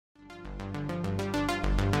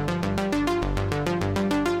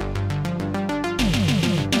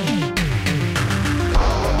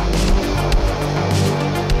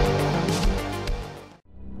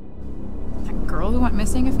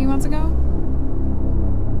missing a few months ago?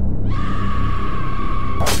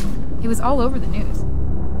 He was all over the news. So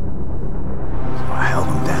I held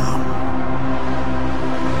him down.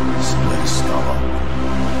 Split his skull open.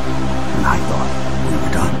 And I thought we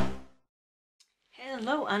were done.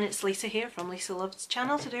 Hello, and it's Lisa here from Lisa Loves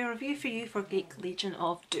channel to do a review for you for Geek Legion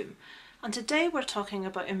of Doom. And today we're talking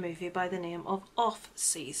about a movie by the name of Off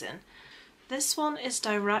Season. This one is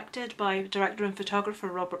directed by director and photographer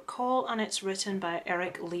Robert Cole, and it's written by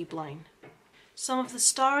Erik Lieblein. Some of the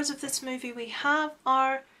stars of this movie we have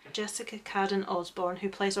are Jessica Cadden Osborne, who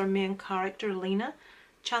plays our main character Lena,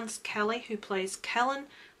 Chance Kelly, who plays Kellen,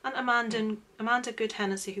 and Amanda Good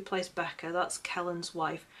Hennessy, who plays Becca, that's Kellen's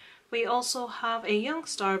wife. We also have a young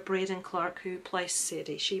star, Braden Clark, who plays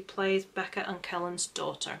Sadie. She plays Becca and Kellen's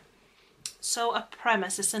daughter. So a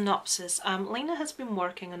premise, a synopsis. Lena has been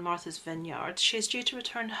working in Martha's Vineyards. She is due to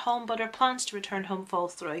return home, but her plans to return home fall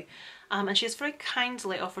through. And she is very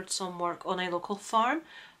kindly offered some work on a local farm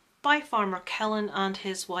by farmer Kellen and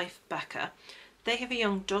his wife Becca. They have a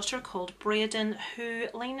young daughter called Braden, who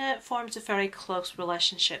Lena forms a very close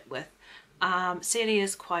relationship with. Sadie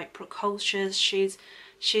is quite precocious.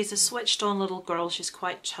 She's a switched on little girl. She's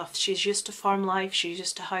quite tough. She's used to farm life. She's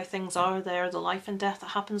used to how things are there, the life and death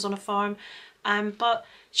that happens on a farm. But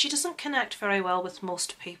she doesn't connect very well with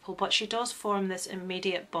most people, but she does form this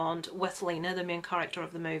immediate bond with Lena, the main character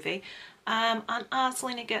of the movie. And as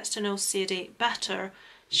Lena gets to know Sadie better,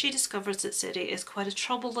 she discovers that Sadie is quite a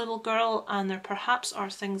troubled little girl, and there perhaps are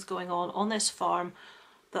things going on this farm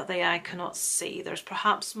that the eye cannot see. There's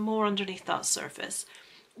perhaps more underneath that surface.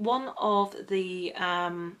 One of the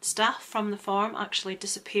staff from the farm actually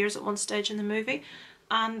disappears at one stage in the movie,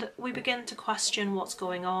 and we begin to question what's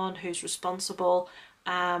going on, who's responsible,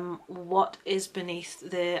 what is beneath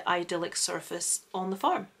the idyllic surface on the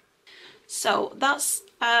farm. So that's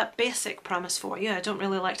a basic premise for you. I don't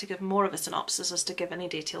really like to give more of a synopsis as to give any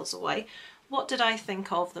details away. What did I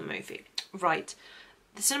think of the movie? Right,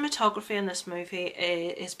 the cinematography in this movie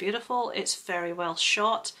is beautiful. It's very well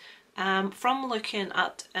shot. From looking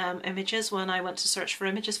at images when I went to search for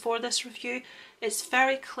images for this review, it's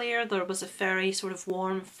very clear there was a very sort of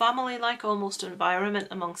warm, family-like almost environment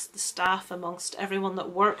amongst the staff, amongst everyone that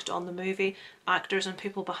worked on the movie, actors and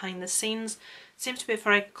people behind the scenes. It seems to be a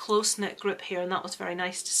very close-knit group here, and that was very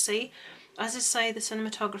nice to see. As I say, the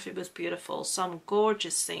cinematography was beautiful, some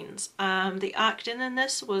gorgeous scenes. The acting in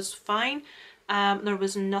this was fine. There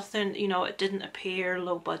was nothing, you know, it didn't appear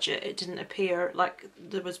low budget. It didn't appear like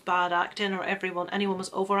there was bad acting or anyone was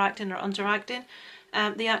overacting or underacting.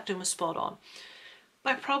 The acting was spot on.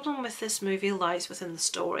 My problem with this movie lies within the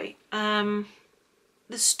story. The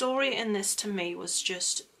story in this to me was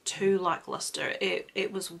just too lackluster.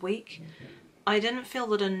 It was weak. I didn't feel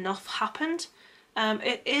that enough happened.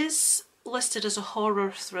 It is listed as a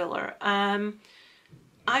horror thriller.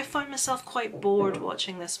 I found myself quite bored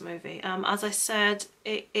watching this movie. As I said,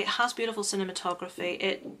 it has beautiful cinematography.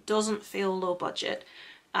 It doesn't feel low budget.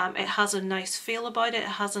 It has a nice feel about it. It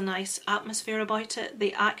has a nice atmosphere about it.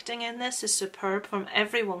 The acting in this is superb from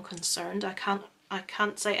everyone concerned. I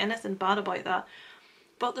can't say anything bad about that.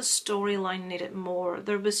 But the storyline needed more.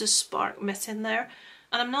 There was a spark missing there.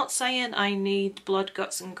 And I'm not saying I need blood,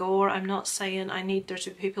 guts and gore. I'm not saying I need there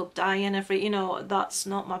to be people dying every, you know, that's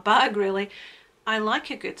not my bag really. I like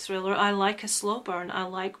a good thriller. I like a slow burn. I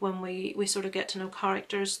like when we sort of get to know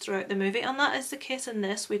characters throughout the movie, and that is the case in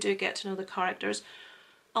this. We do get to know the characters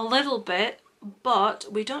a little bit, but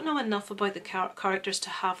we don't know enough about the characters to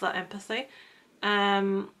have that empathy.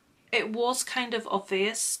 It was kind of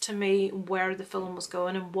obvious to me where the film was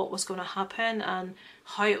going and what was going to happen and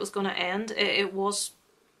how it was going to end.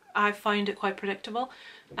 I found it quite predictable.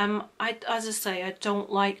 As I say, I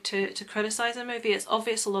don't like to criticise a movie. It's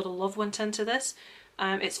obvious a lot of love went into this.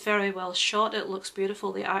 It's very well shot, it looks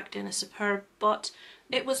beautiful, the acting is superb, but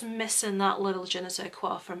it was missing that little je ne sais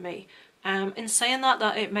quoi for me. In saying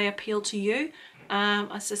that it may appeal to you.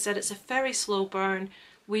 As I said, it's a very slow burn.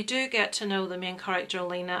 We do get to know the main character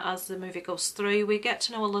Lena as the movie goes through. We get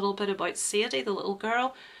to know a little bit about Sadie, the little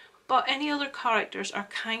girl. But any other characters are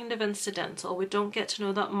kind of incidental. We don't get to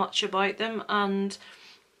know that much about them, and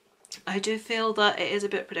I do feel that it is a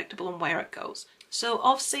bit predictable in where it goes. So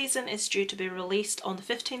Off Season is due to be released on the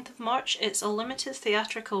 15th of March. It's a limited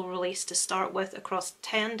theatrical release to start with across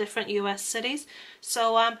 10 different US cities.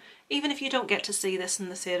 So even if you don't get to see this in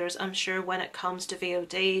the theatres, I'm sure when it comes to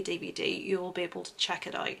VOD, DVD, you will be able to check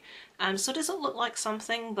it out. So does it look like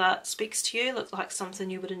something that speaks to you? Look like something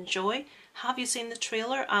you would enjoy? Have you seen the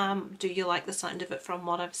trailer? Do you like the sound of it from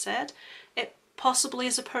what I've said? It possibly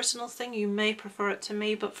is a personal thing. You may prefer it to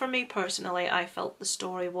me, but for me personally, I felt the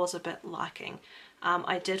story was a bit lacking.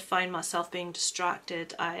 I did find myself being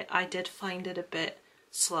distracted. I did find it a bit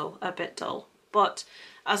slow, a bit dull. But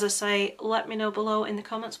as I say, let me know below in the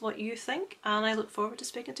comments what you think, and I look forward to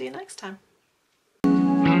speaking to you next time.